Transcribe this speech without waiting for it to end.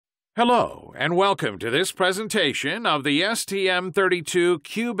Hello, and welcome to this presentation of the STM32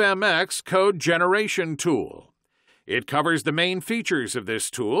 CubeMX code generation tool. It covers the main features of this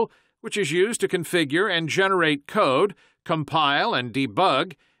tool, which is used to configure and generate code, compile and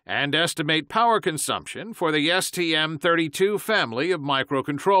debug, and estimate power consumption for the STM32 family of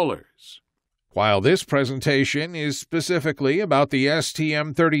microcontrollers. While this presentation is specifically about the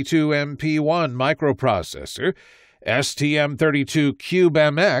STM32 MP1 microprocessor, STM32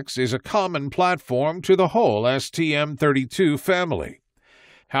 CubeMX is a common platform to the whole STM32 family.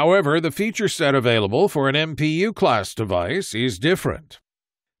 However, the feature set available for an MPU class device is different.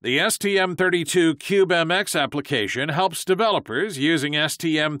 The STM32 CubeMX application helps developers using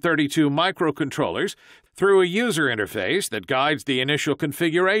STM32 microcontrollers through a user interface that guides the initial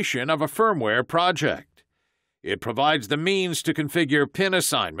configuration of a firmware project. It provides the means to configure pin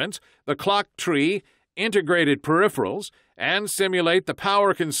assignments, the clock tree, integrated peripherals, and simulate the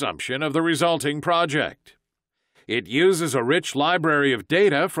power consumption of the resulting project. It uses a rich library of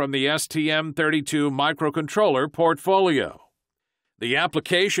data from the STM32 microcontroller portfolio. The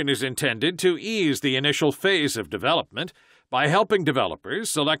application is intended to ease the initial phase of development by helping developers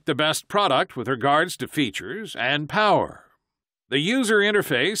select the best product with regards to features and power. The user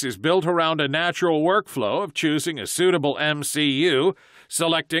interface is built around a natural workflow of choosing a suitable MCU,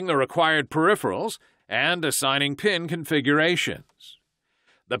 selecting the required peripherals, and assigning pin configurations.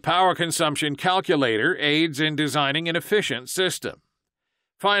 The power consumption calculator aids in designing an efficient system.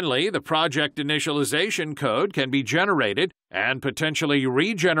 Finally, the project initialization code can be generated and potentially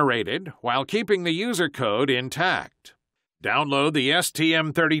regenerated while keeping the user code intact. Download the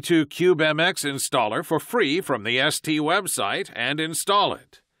STM32 CubeMX installer for free from the ST website and install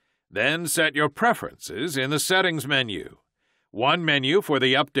it. Then set your preferences in the Settings menu. One menu for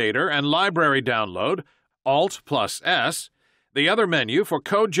the updater and library download, Alt+S, the other menu for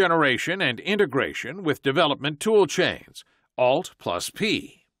code generation and integration with development toolchains,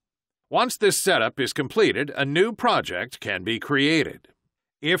 Alt+P. Once this setup is completed, a new project can be created.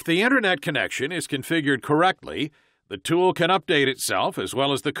 If the internet connection is configured correctly, the tool can update itself as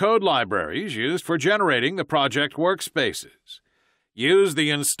well as the code libraries used for generating the project workspaces. Use the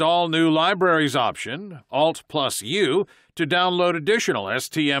Install New Libraries option, Alt+U, to download additional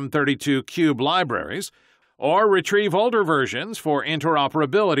STM32 Cube libraries, or retrieve older versions for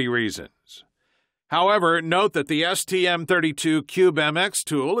interoperability reasons. However, note that the STM32 CubeMX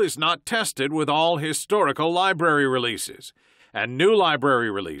tool is not tested with all historical library releases, and new library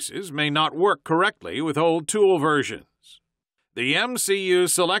releases may not work correctly with old tool versions. The MCU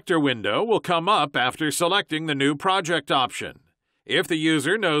selector window will come up after selecting the new project option. If the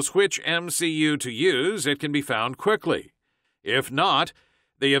user knows which MCU to use, it can be found quickly. If not,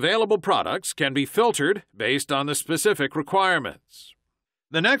 the available products can be filtered based on the specific requirements.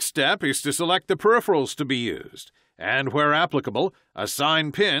 The next step is to select the peripherals to be used, and where applicable,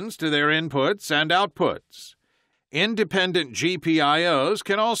 assign pins to their inputs and outputs. Independent GPIOs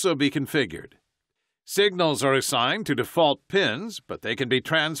can also be configured. Signals are assigned to default pins, but they can be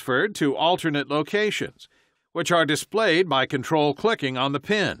transferred to alternate locations, which are displayed by control-clicking on the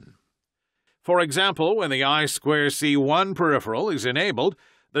pin. For example, when the I2C1 peripheral is enabled,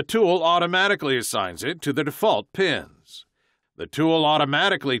 the tool automatically assigns it to the default pins. The tool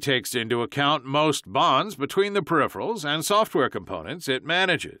automatically takes into account most bonds between the peripherals and software components it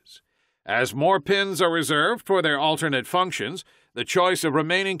manages. As more pins are reserved for their alternate functions, the choice of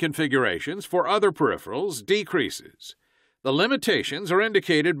remaining configurations for other peripherals decreases. The limitations are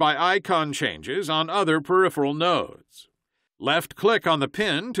indicated by icon changes on other peripheral nodes. Left-click on the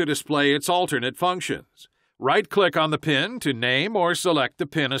pin to display its alternate functions. Right-click on the pin to name or select the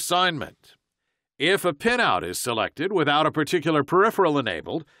pin assignment. If a pinout is selected without a particular peripheral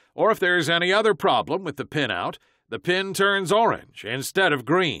enabled, or if there is any other problem with the pinout, the pin turns orange instead of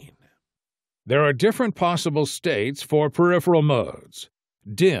green. There are different possible states for peripheral modes.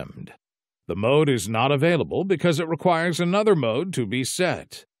 Dimmed. The mode is not available because it requires another mode to be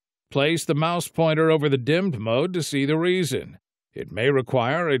set. Place the mouse pointer over the dimmed mode to see the reason. It may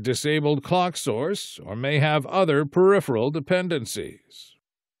require a disabled clock source or may have other peripheral dependencies.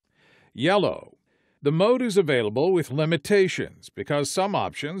 Yellow. The mode is available with limitations because some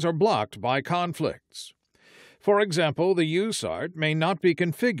options are blocked by conflicts. For example, the USART may not be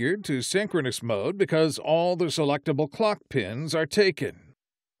configured to synchronous mode because all the selectable clock pins are taken.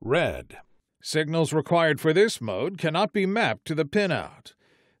 Red. Signals required for this mode cannot be mapped to the pinout.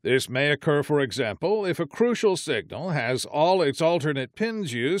 This may occur, for example, if a crucial signal has all its alternate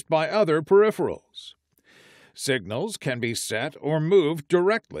pins used by other peripherals. Signals can be set or moved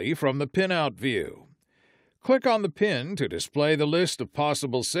directly from the pinout view. Click on the pin to display the list of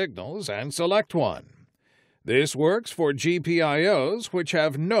possible signals and select one. This works for GPIOs which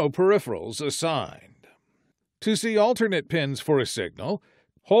have no peripherals assigned. To see alternate pins for a signal,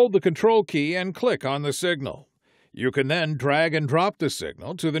 hold the Control key and click on the signal. You can then drag and drop the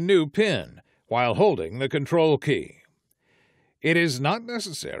signal to the new pin while holding the Control key. It is not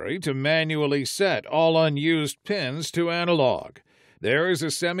necessary to manually set all unused pins to analog. There is a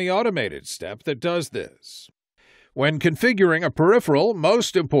semi-automated step that does this. When configuring a peripheral,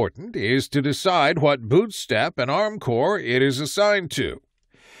 most important is to decide what boot step and ARM core it is assigned to.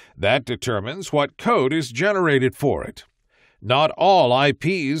 That determines what code is generated for it. Not all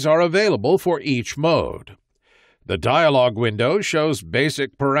IPs are available for each mode. The dialog window shows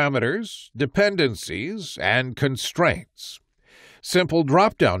basic parameters, dependencies, and constraints. Simple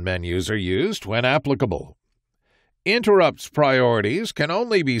drop-down menus are used when applicable. Interrupts priorities can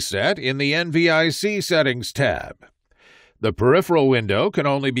only be set in the NVIC Settings tab. The peripheral window can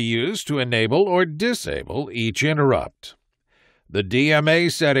only be used to enable or disable each interrupt. The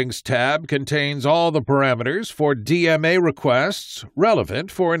DMA Settings tab contains all the parameters for DMA requests relevant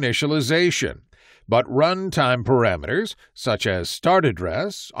for initialization, but runtime parameters, such as start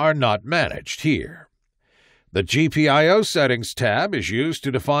address, are not managed here. The GPIO Settings tab is used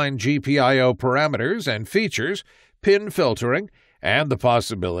to define GPIO parameters and features, pin filtering, and the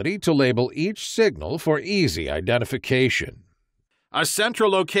possibility to label each signal for easy identification. A central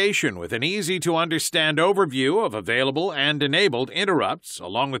location with an easy-to-understand overview of available and enabled interrupts,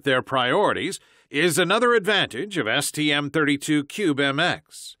 along with their priorities, is another advantage of STM32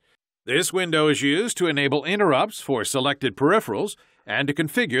 CubeMX. This window is used to enable interrupts for selected peripherals and to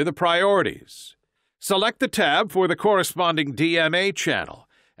configure the priorities. Select the tab for the corresponding DMA channel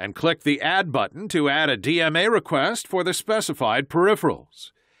and click the Add button to add a DMA request for the specified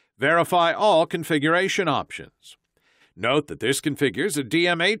peripherals. Verify all configuration options. Note that this configures a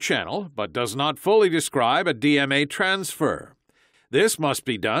DMA channel but does not fully describe a DMA transfer. This must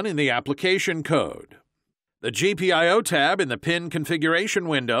be done in the application code. The GPIO tab in the pin configuration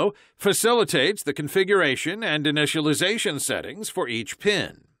window facilitates the configuration and initialization settings for each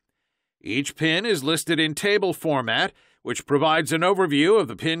pin. Each pin is listed in table format, which provides an overview of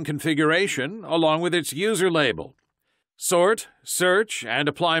the pin configuration along with its user label. Sort, search, and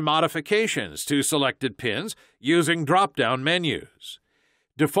apply modifications to selected pins using drop-down menus.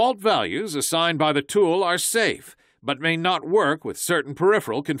 Default values assigned by the tool are safe, but may not work with certain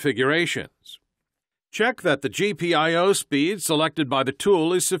peripheral configurations. Check that the GPIO speed selected by the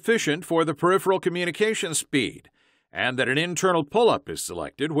tool is sufficient for the peripheral communication speed, and that an internal pull-up is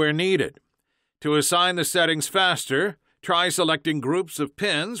selected where needed. To assign the settings faster, try selecting groups of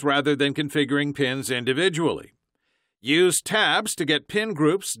pins rather than configuring pins individually. Use tabs to get pin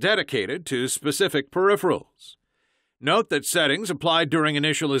groups dedicated to specific peripherals. Note that settings applied during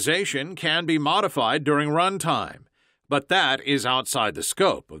initialization can be modified during runtime, but that is outside the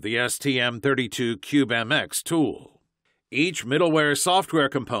scope of the STM32 CubeMX tool. Each middleware software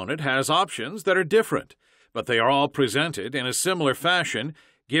component has options that are different, but they are all presented in a similar fashion,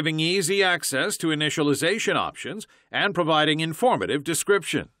 giving easy access to initialization options and providing informative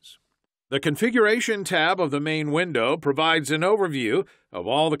descriptions. The Configuration tab of the main window provides an overview of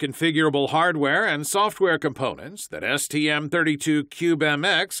all the configurable hardware and software components that STM32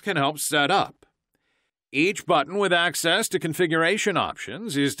 CubeMX can help set up. Each button with access to configuration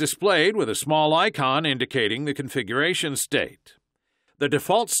options is displayed with a small icon indicating the configuration state. The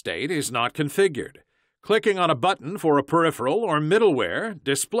default state is not configured. Clicking on a button for a peripheral or middleware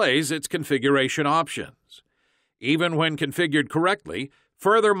displays its configuration options. Even when configured correctly,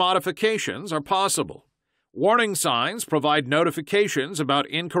 further modifications are possible. Warning signs provide notifications about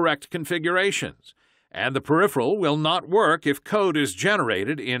incorrect configurations, and the peripheral will not work if code is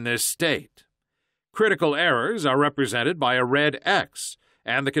generated in this state. Critical errors are represented by a red X,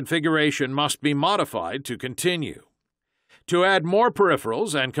 and the configuration must be modified to continue. To add more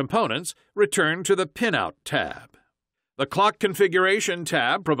peripherals and components, return to the Pinout tab. The Clock Configuration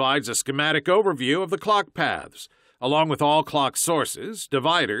tab provides a schematic overview of the clock paths, along with all clock sources,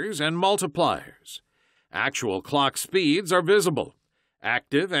 dividers, and multipliers. Actual clock speeds are visible.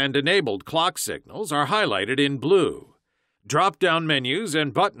 Active and enabled clock signals are highlighted in blue. Drop-down menus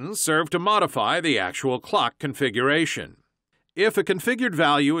and buttons serve to modify the actual clock configuration. If a configured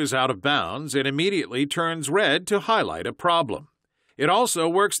value is out of bounds, it immediately turns red to highlight a problem. It also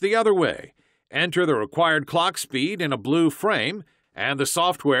works the other way. Enter the required clock speed in a blue frame, and the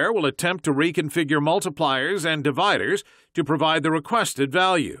software will attempt to reconfigure multipliers and dividers to provide the requested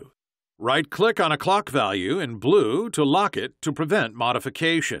value. Right-click on a clock value in blue to lock it to prevent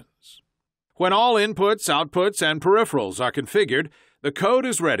modifications. When all inputs, outputs, and peripherals are configured, the code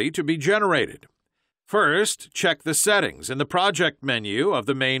is ready to be generated. First, check the settings in the project menu of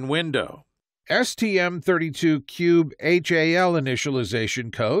the main window. STM32 Cube HAL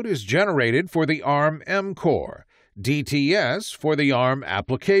initialization code is generated for the ARM M core, DTS for the ARM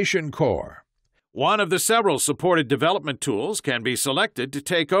application core. One of the several supported development tools can be selected to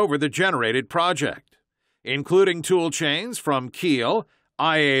take over the generated project, including tool chains from Kiel,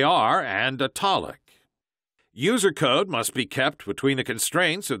 IAR, and Atolic. User code must be kept between the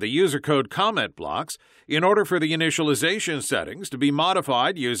constraints of the user code comment blocks in order for the initialization settings to be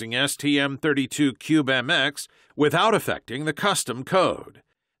modified using STM32 CubeMX without affecting the custom code.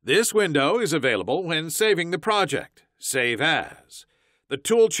 This window is available when saving the project, Save As. The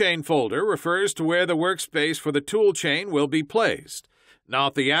toolchain folder refers to where the workspace for the toolchain will be placed,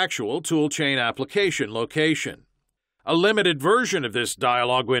 not the actual toolchain application location. A limited version of this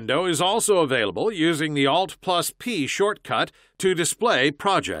dialog window is also available using the Alt+P shortcut to display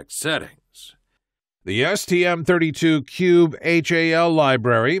project settings. The STM32 Cube HAL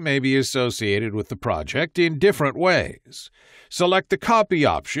library may be associated with the project in different ways. Select the copy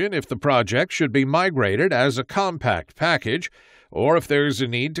option if the project should be migrated as a compact package, or if there is a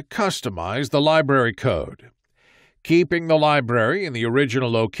need to customize the library code. Keeping the library in the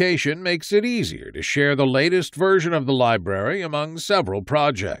original location makes it easier to share the latest version of the library among several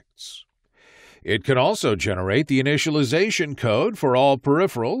projects. It can also generate the initialization code for all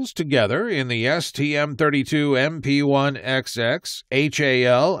peripherals together in the STM32MP1 XX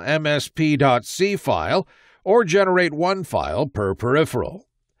HAL MSP.C file or generate one file per peripheral.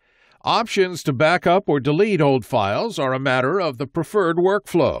 Options to backup or delete old files are a matter of the preferred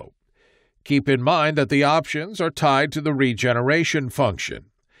workflow. Keep in mind that the options are tied to the regeneration function.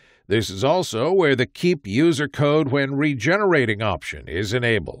 This is also where the Keep User Code when regenerating option is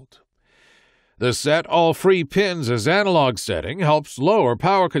enabled. The Set All Free Pins as Analog setting helps lower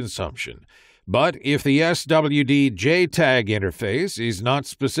power consumption, but if the SWD JTAG interface is not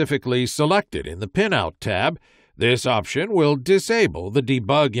specifically selected in the Pinout tab, this option will disable the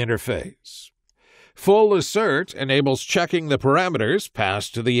debug interface. Full Assert enables checking the parameters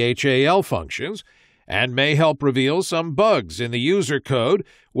passed to the HAL functions and may help reveal some bugs in the user code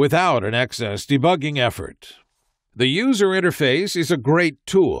without an excess debugging effort. The user interface is a great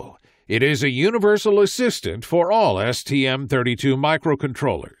tool. It is a universal assistant for all STM32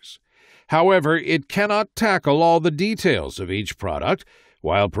 microcontrollers. However, it cannot tackle all the details of each product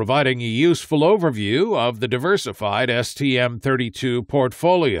while providing a useful overview of the diversified STM32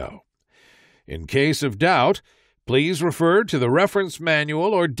 portfolio. In case of doubt, please refer to the reference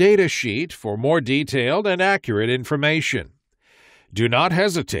manual or data sheet for more detailed and accurate information. Do not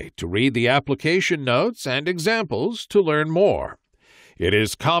hesitate to read the application notes and examples to learn more. It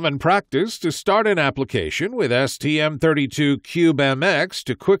is common practice to start an application with STM32 CubeMX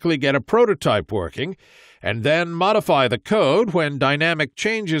to quickly get a prototype working, and then modify the code when dynamic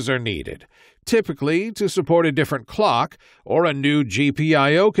changes are needed, typically to support a different clock or a new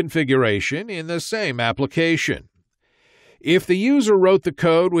GPIO configuration in the same application. If the user wrote the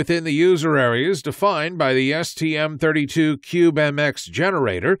code within the user areas defined by the STM32 CubeMX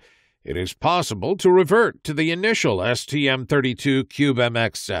generator, it is possible to revert to the initial STM32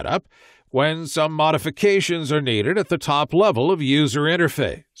 CubeMX setup when some modifications are needed at the top level of user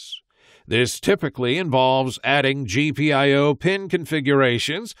interface. This typically involves adding GPIO pin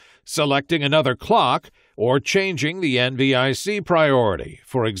configurations, selecting another clock, or changing the NVIC priority,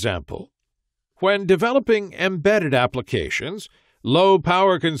 for example. When developing embedded applications, low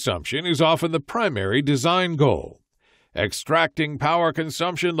power consumption is often the primary design goal. Extracting power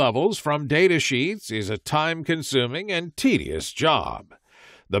consumption levels from datasheets is a time-consuming and tedious job.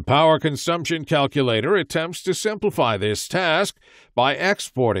 The power consumption calculator attempts to simplify this task by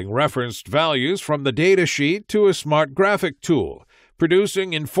exporting referenced values from the datasheet to a smart graphic tool,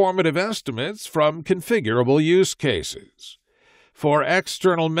 producing informative estimates from configurable use cases. For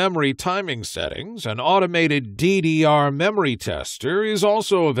external memory timing settings, an automated DDR memory tester is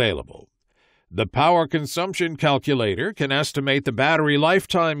also available. The power consumption calculator can estimate the battery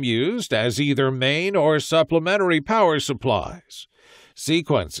lifetime used as either main or supplementary power supplies.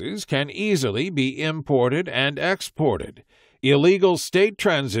 Sequences can easily be imported and exported. Illegal state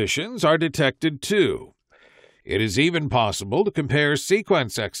transitions are detected too. It is even possible to compare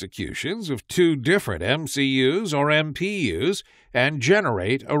sequence executions of two different MCUs or MPUs and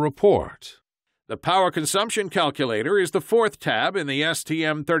generate a report. The power consumption calculator is the fourth tab in the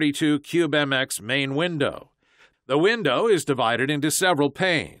STM32 CubeMX main window. The window is divided into several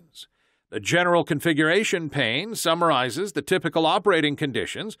panes. The General Configuration pane summarizes the typical operating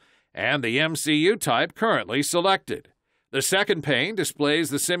conditions and the MCU type currently selected. The second pane displays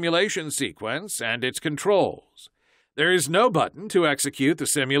the simulation sequence and its controls. There is no button to execute the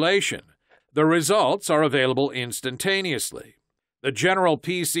simulation. The results are available instantaneously. The general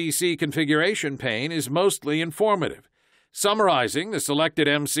PCC configuration pane is mostly informative, summarizing the selected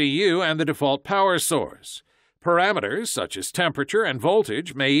MCU and the default power source. Parameters such as temperature and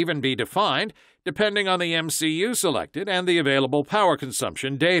voltage may even be defined depending on the MCU selected and the available power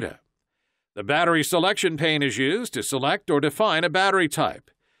consumption data. The battery selection pane is used to select or define a battery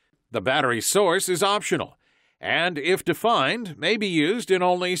type. The battery source is optional, and if defined, may be used in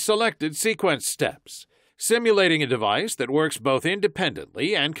only selected sequence steps, simulating a device that works both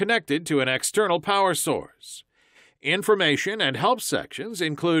independently and connected to an external power source. Information and help sections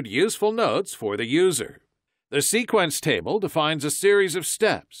include useful notes for the user. The sequence table defines a series of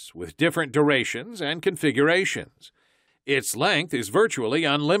steps with different durations and configurations. Its length is virtually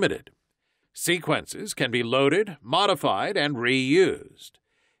unlimited. Sequences can be loaded, modified, and reused.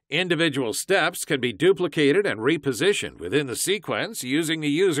 Individual steps can be duplicated and repositioned within the sequence using the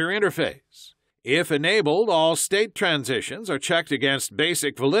user interface. If enabled, all state transitions are checked against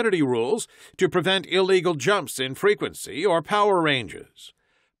basic validity rules to prevent illegal jumps in frequency or power ranges.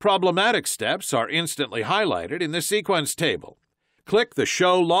 Problematic steps are instantly highlighted in the sequence table. Click the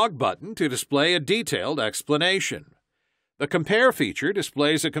Show Log button to display a detailed explanation. The Compare feature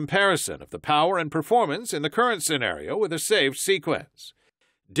displays a comparison of the power and performance in the current scenario with a saved sequence.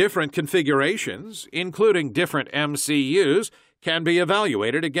 Different configurations, including different MCUs, can be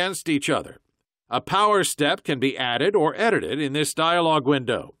evaluated against each other. A power step can be added or edited in this dialog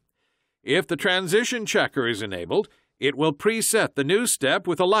window. If the transition checker is enabled, it will preset the new step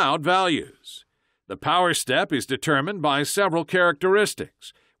with allowed values. The power step is determined by several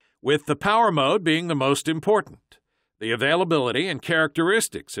characteristics, with the power mode being the most important. The availability and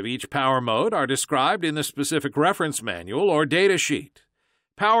characteristics of each power mode are described in the specific reference manual or datasheet.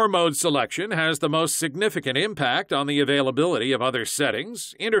 Power mode selection has the most significant impact on the availability of other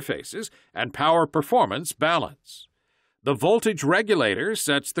settings, interfaces, and power performance balance. The voltage regulator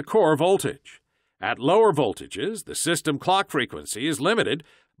sets the core voltage. At lower voltages, the system clock frequency is limited,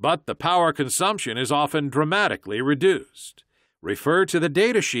 but the power consumption is often dramatically reduced. Refer to the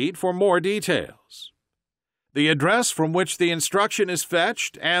datasheet for more details. The address from which the instruction is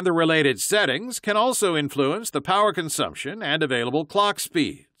fetched and the related settings can also influence the power consumption and available clock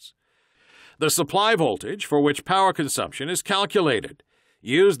speeds. The supply voltage for which power consumption is calculated.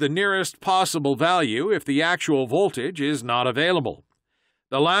 Use the nearest possible value if the actual voltage is not available.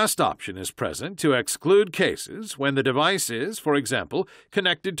 The last option is present to exclude cases when the device is, for example,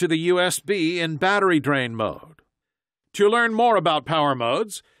 connected to the USB in battery drain mode. To learn more about power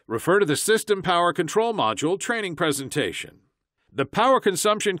modes, refer to the System Power Control Module training presentation. The Power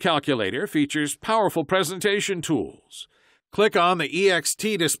Consumption Calculator features powerful presentation tools. Click on the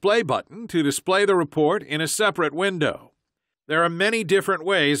EXT Display button to display the report in a separate window. There are many different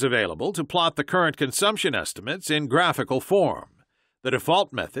ways available to plot the current consumption estimates in graphical form. The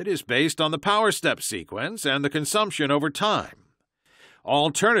default method is based on the power step sequence and the consumption over time.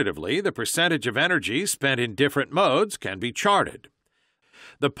 Alternatively, the percentage of energy spent in different modes can be charted.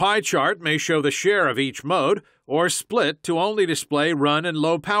 The pie chart may show the share of each mode or split to only display run and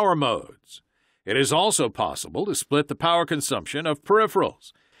low power modes. It is also possible to split the power consumption of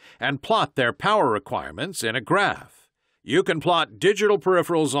peripherals and plot their power requirements in a graph. You can plot digital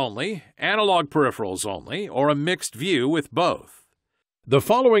peripherals only, analog peripherals only, or a mixed view with both. The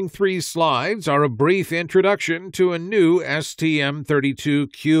following 3 slides are a brief introduction to a new STM32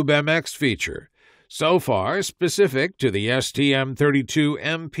 CubeMX feature, so far specific to the STM32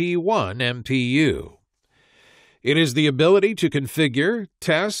 MP1 MPU. It is the ability to configure,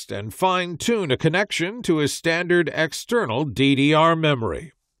 test, and fine-tune a connection to a standard external DDR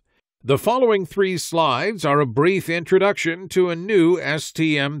memory. The following 3 slides are a brief introduction to a new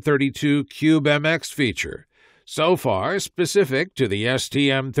STM32 CubeMX feature, so far specific to the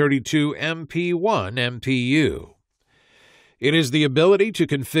STM32 MP1 MPU. It is the ability to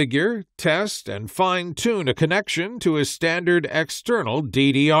configure, test, and fine-tune a connection to a standard external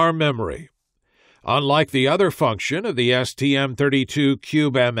DDR memory. Unlike the other function of the STM32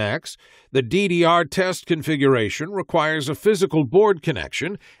 CubeMX, the DDR test configuration requires a physical board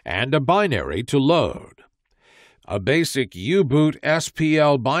connection and a binary to load. A basic U-boot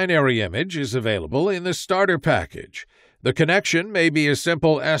SPL binary image is available in the starter package. The connection may be a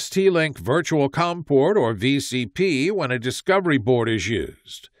simple ST-Link Virtual COM port or VCP when a discovery board is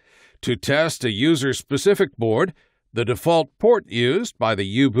used. To test a user-specific board, the default port used by the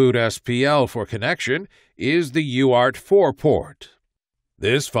U-boot SPL for connection is the UART4 port.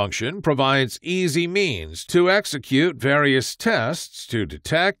 This function provides easy means to execute various tests to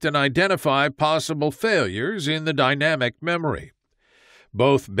detect and identify possible failures in the dynamic memory.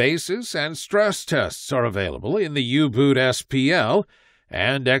 Both basis and stress tests are available in the U-Boot SPL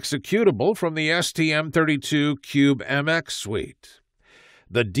and executable from the STM32 CubeMX suite.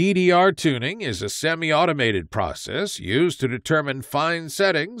 The DDR tuning is a semi-automated process used to determine fine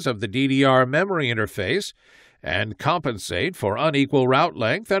settings of the DDR memory interface and compensate for unequal route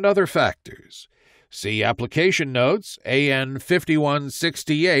length and other factors. See application notes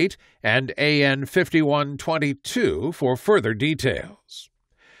AN5168 and AN5122 for further details.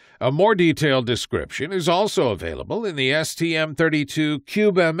 A more detailed description is also available in the STM32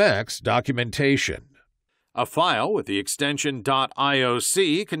 CubeMX documentation. A file with the extension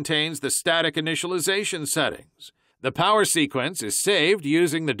 .ioc contains the static initialization settings. The power sequence is saved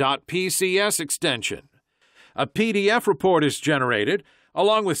using the .pcs extension. A PDF report is generated,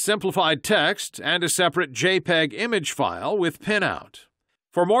 along with simplified text and a separate JPEG image file with pinout.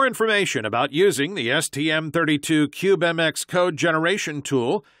 For more information about using the STM32 CubeMX code generation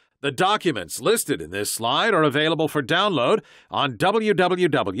tool, the documents listed in this slide are available for download on www.st.com.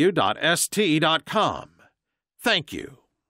 Thank you.